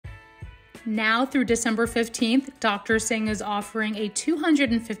Now through December 15th, Dr. Singh is offering a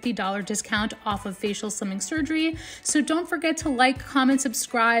 $250 discount off of facial slimming surgery. So don't forget to like, comment,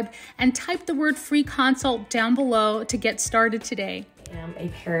 subscribe, and type the word free consult down below to get started today. I am a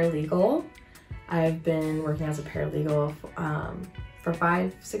paralegal. I've been working as a paralegal for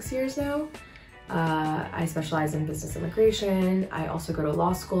 5-6 years now. I specialize in business immigration. I also go to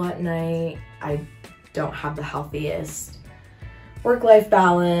law school at night. I don't have the healthiest work-life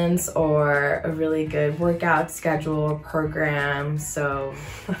balance or a really good workout schedule or program, so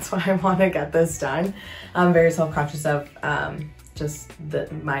that's why I want to get this done. I'm very self-conscious of just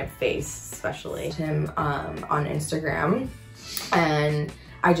my face, especially. Him on Instagram, and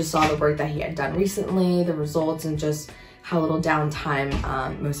I just saw the work that he had done recently, the results, and just how little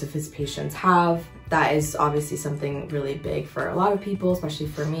downtime most of his patients have. That is obviously something really big for a lot of people, especially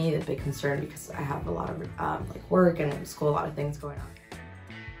for me, a big concern because I have a lot of like work and school, a lot of things going on.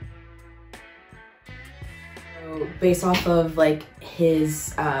 So based off of like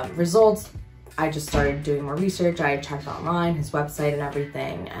his results, I just started doing more research. I checked online, his website and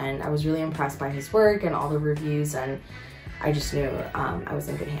everything, and I was really impressed by his work and all the reviews, and I just knew I was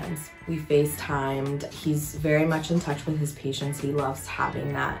in good hands. We FaceTimed. He's very much in touch with his patients. He loves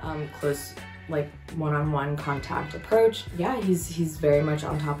having that close, like one-on-one contact approach. Yeah, he's very much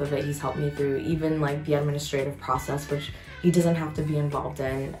on top of it. He's helped me through even like the administrative process, which he doesn't have to be involved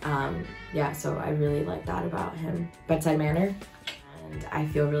in. Yeah, so I really like that about him. Bedside manner, and I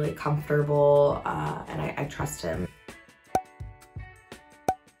feel really comfortable and I trust him.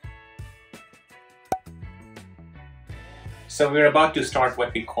 So we're about to start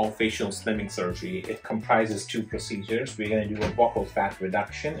what we call facial slimming surgery. It comprises 2 procedures. We're going to do a buccal fat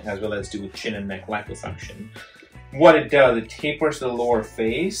reduction as well as do a chin and neck liposuction. What it does, it tapers the lower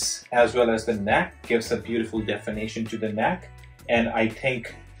face as well as the neck, gives a beautiful definition to the neck, and I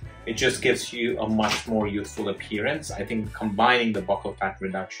think it just gives you a much more youthful appearance. I think combining the buccal fat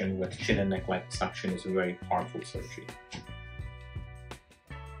reduction with chin and neck liposuction is a very powerful surgery.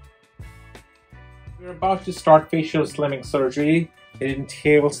 We're about to start facial slimming surgery. It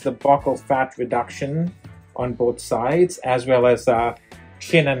entails the buccal fat reduction on both sides as well as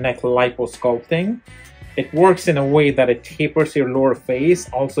chin and neck liposculpting. It works in a way that it tapers your lower face,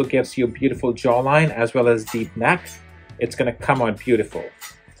 also gives you a beautiful jawline as well as deep neck. It's going to come out beautiful.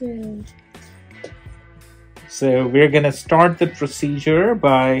 So we're going to start the procedure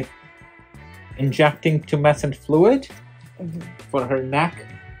by injecting tumescent fluid for her neck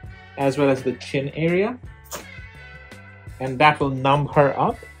as well as the chin area, and that will numb her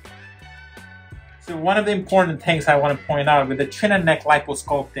up. So one of the important things I want to point out with the chin and neck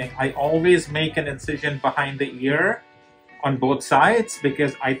liposculpting, I always make an incision behind the ear on both sides,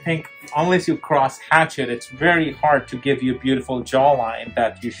 because I think unless you cross hatch it, it's very hard to give you a beautiful jawline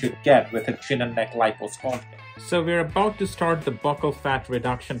that you should get with a chin and neck liposculpting. So we're about to start the buccal fat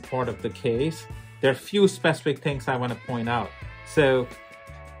reduction part of the case. There are a few specific things I want to point out. So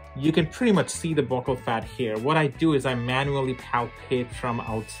you can pretty much see the buccal fat here. What I do is I manually palpate from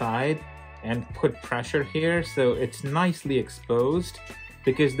outside and put pressure here so it's nicely exposed,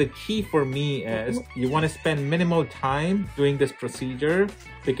 because the key for me is you want to spend minimal time doing this procedure,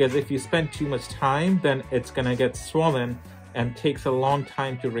 because if you spend too much time, then it's gonna get swollen and takes a long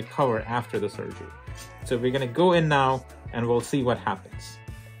time to recover after the surgery. So we're gonna go in now and we'll see what happens.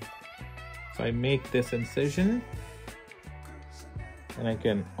 So I make this incision, and I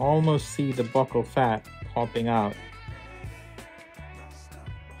can almost see the buccal fat popping out.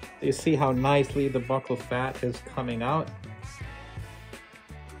 You see how nicely the buccal fat is coming out?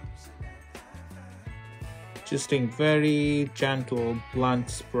 Just doing very gentle, blunt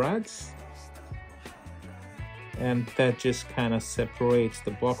spreads. And that just kind of separates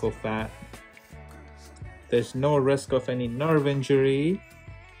the buccal fat. There's no risk of any nerve injury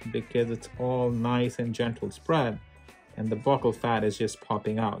because it's all nice and gentle spread, and the buccal fat is just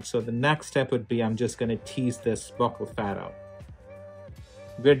popping out. So the next step would be I'm just going to tease this buccal fat out.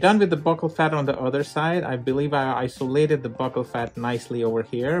 We're done with the buccal fat on the other side. I believe I isolated the buccal fat nicely over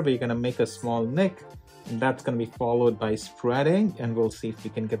here. We're going to make a small nick, and that's going to be followed by spreading, and we'll see if we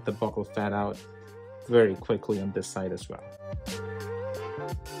can get the buccal fat out very quickly on this side as well.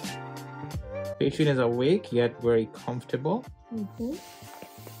 Patient is awake yet very comfortable.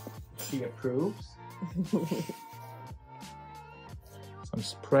 She approves. So I'm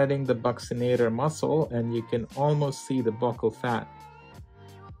spreading the buccinator muscle, and you can almost see the buccal fat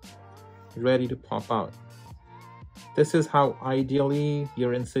ready to pop out. This is how ideally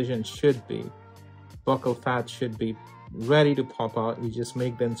your incision should be. Buccal fat should be ready to pop out. You just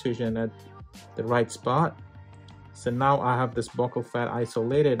make the incision at the right spot, So now I have this buccal fat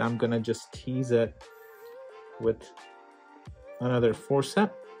isolated. I'm gonna just tease it with another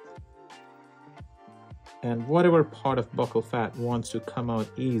forceps. And whatever part of buccal fat wants to come out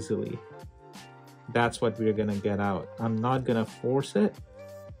easily, that's what we're gonna get out. I'm not gonna force it,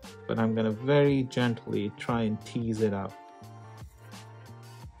 but I'm gonna very gently try and tease it out.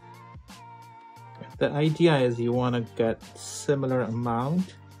 The idea is you wanna get similar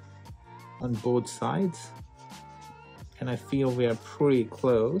amount on both sides. And I feel we are pretty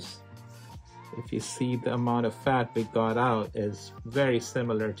close. If you see, the amount of fat we got out is very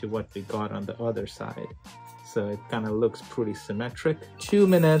similar to what we got on the other side. So it kind of looks pretty symmetric. 2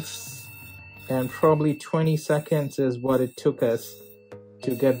 minutes and probably 20 seconds is what it took us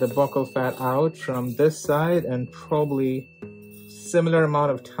to get the buccal fat out from this side, and probably similar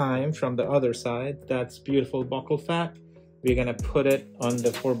amount of time from the other side. That's beautiful buccal fat. We're gonna put it on the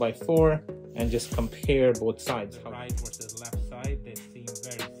 4x4 and just compare both sides. Right versus left side, they seem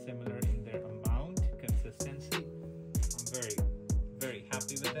very similar in their amount, consistency. I'm very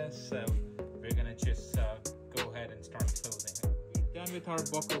happy with this. So we're gonna just go ahead and start closing it. We're done with our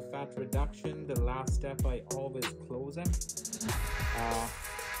buccal fat reduction. The last step, I always close them.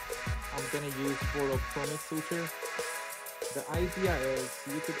 I'm gonna use photochromic suture. The idea is,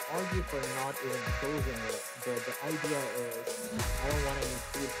 you could argue for not even closing it, but the idea is I don't want any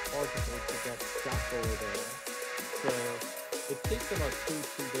food particles to get stuck over there. So it takes about 2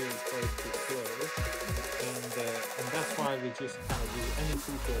 days for it to close, and that's why we just kind of use any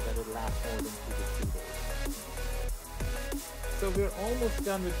suture that would last more than 2 to 3 days. So we're almost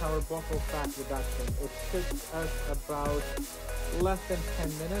done with our buccal fat reduction. It took us about less than 10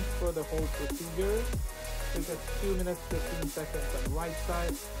 minutes for the whole procedure. Took us 2 minutes, 15 seconds on the right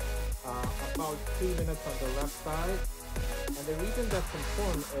side, about 3 minutes on the left side. And the reason that's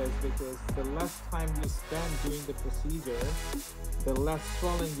important is because the less time you spend doing the procedure, the less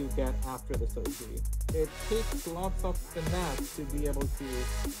swelling you get after the surgery. It takes lots of finesse to be able to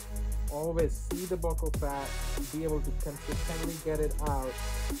always see the buccal fat, be able to consistently get it out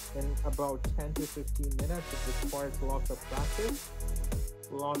in about 10 to 15 minutes. It requires lots of practice,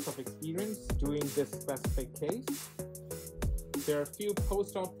 lots of experience doing this specific case. There are a few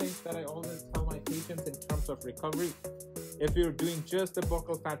post-op things that I always tell my patients in terms of recovery. If you're doing just the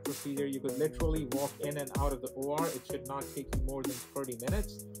buccal fat procedure, you could literally walk in and out of the OR. It should not take you more than 30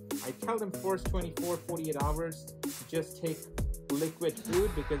 minutes. I tell them first 24, 48 hours, just take liquid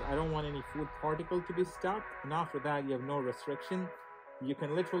food because I don't want any food particle to be stuck. And after that, you have no restriction. You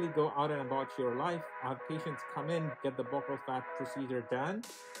can literally go out and about your life. I have patients come in, get the buccal fat procedure done,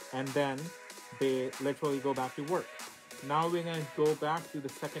 and then they literally go back to work. Now we're going to go back to the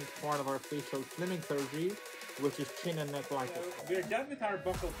second part of our facial slimming surgery, which is chin and neck lipo. We're done with our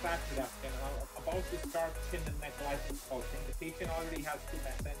buccal fat reduction. I'm about to start chin and neck lipo sculpting. The patient already has 2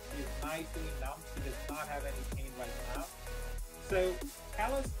 methods. She is nicely numb. She does not have any pain right now. So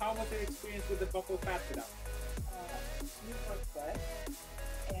tell us, how was your experience with the buccal fat reduction? You work good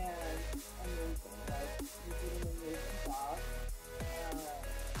and amazing. Like, you did an amazing job.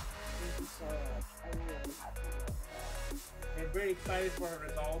 Thank you so much. I'm really happy with that. We're very excited for her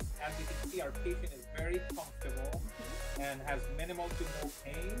results. As you can see, our patient is very comfortable and has minimal to no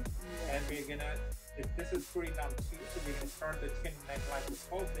pain. And we're gonna, this is pretty numb too, so we're gonna start the chin and neck lipo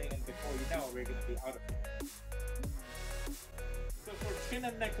sculpting, and before you know, we're gonna be out of here. So for chin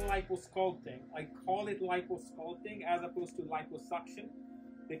and neck liposculpting, I call it liposculpting as opposed to liposuction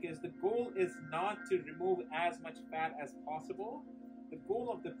because the goal is not to remove as much fat as possible. The goal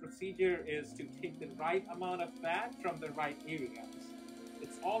of the procedure is to take the right amount of fat from the right areas.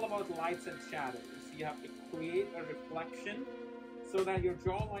 It's all about lights and shadows. You have to create a reflection so that your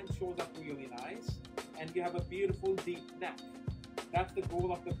jawline shows up really nice and you have a beautiful deep neck. That's the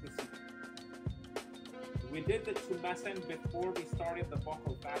goal of the procedure. We did the tumescent before we started the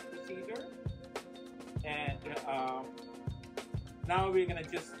buccal fat procedure, and now we're gonna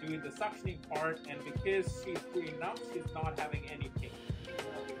just do the suctioning part, and because she's pretty numb, she's not having any pain.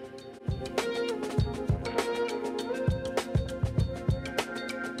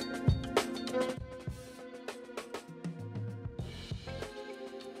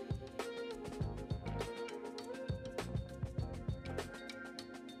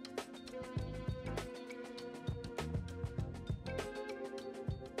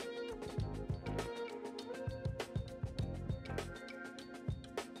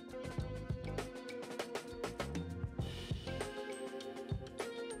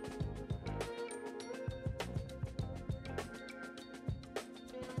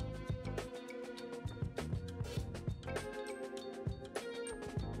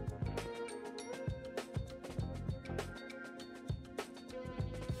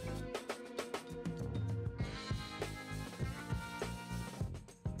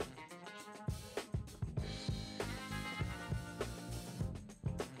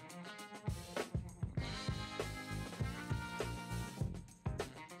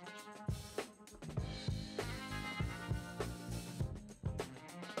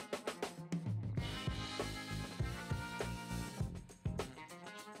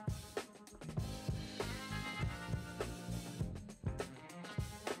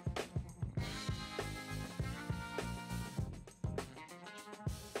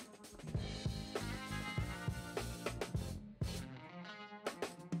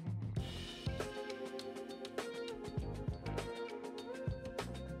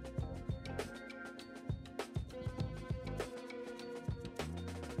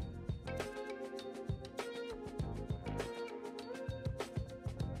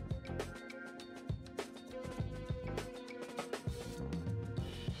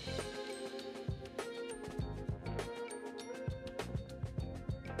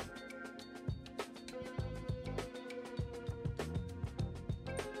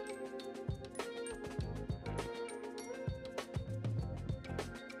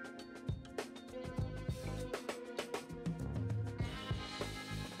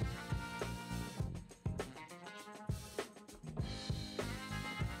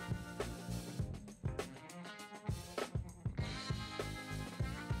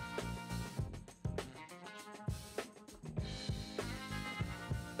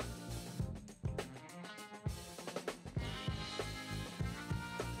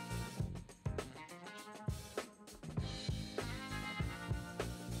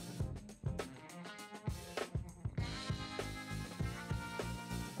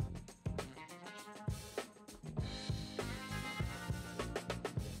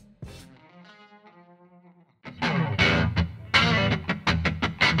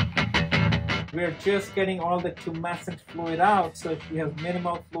 We're just getting all the tumescent fluid out, so she has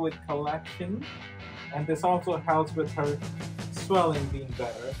minimal fluid collection. And this also helps with her swelling being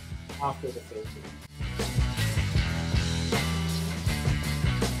better after the facial.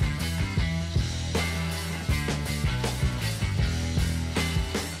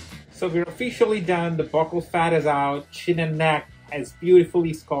 So we're officially done. The buccal fat is out. Chin and neck is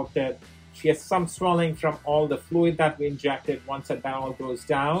beautifully sculpted. She has some swelling from all the fluid that we injected. Once that all goes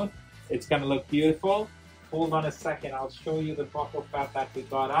down, it's gonna look beautiful. Hold on a second, I'll show you the buccal fat that we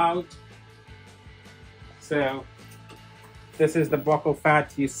got out. So this is the buccal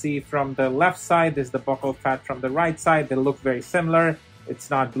fat you see from the left side. This is the buccal fat from the right side. They look very similar. It's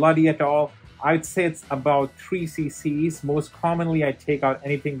not bloody at all. I would say it's about 3 cc's. Most commonly, I take out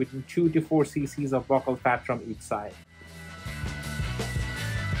anything between 2 to 4 cc's of buccal fat from each side.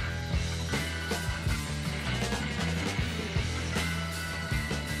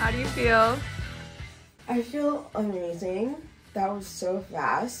 How do you feel? I feel amazing. That was so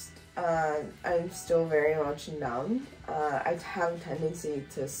fast. I'm still very much numb. I have a tendency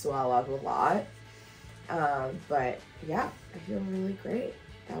to swell up a lot. But yeah, I feel really great.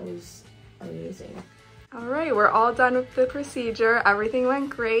 That was amazing. All right, we're all done with the procedure. Everything went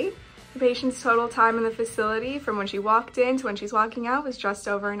great. The patient's total time in the facility from when she walked in to when she's walking out was just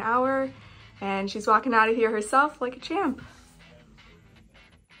over an hour, and she's walking out of here herself like a champ.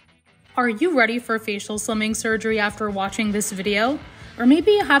 Are you ready for facial slimming surgery after watching this video? Or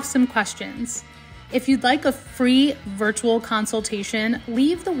maybe you have some questions. If you'd like a free virtual consultation,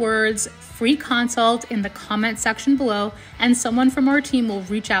 leave the words "free consult" in the comment section below, and someone from our team will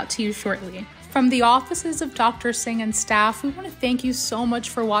reach out to you shortly. From the offices of Dr. Singh and staff, we want to thank you so much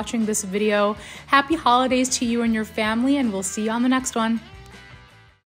for watching this video. Happy holidays to you and your family, and we'll see you on the next one.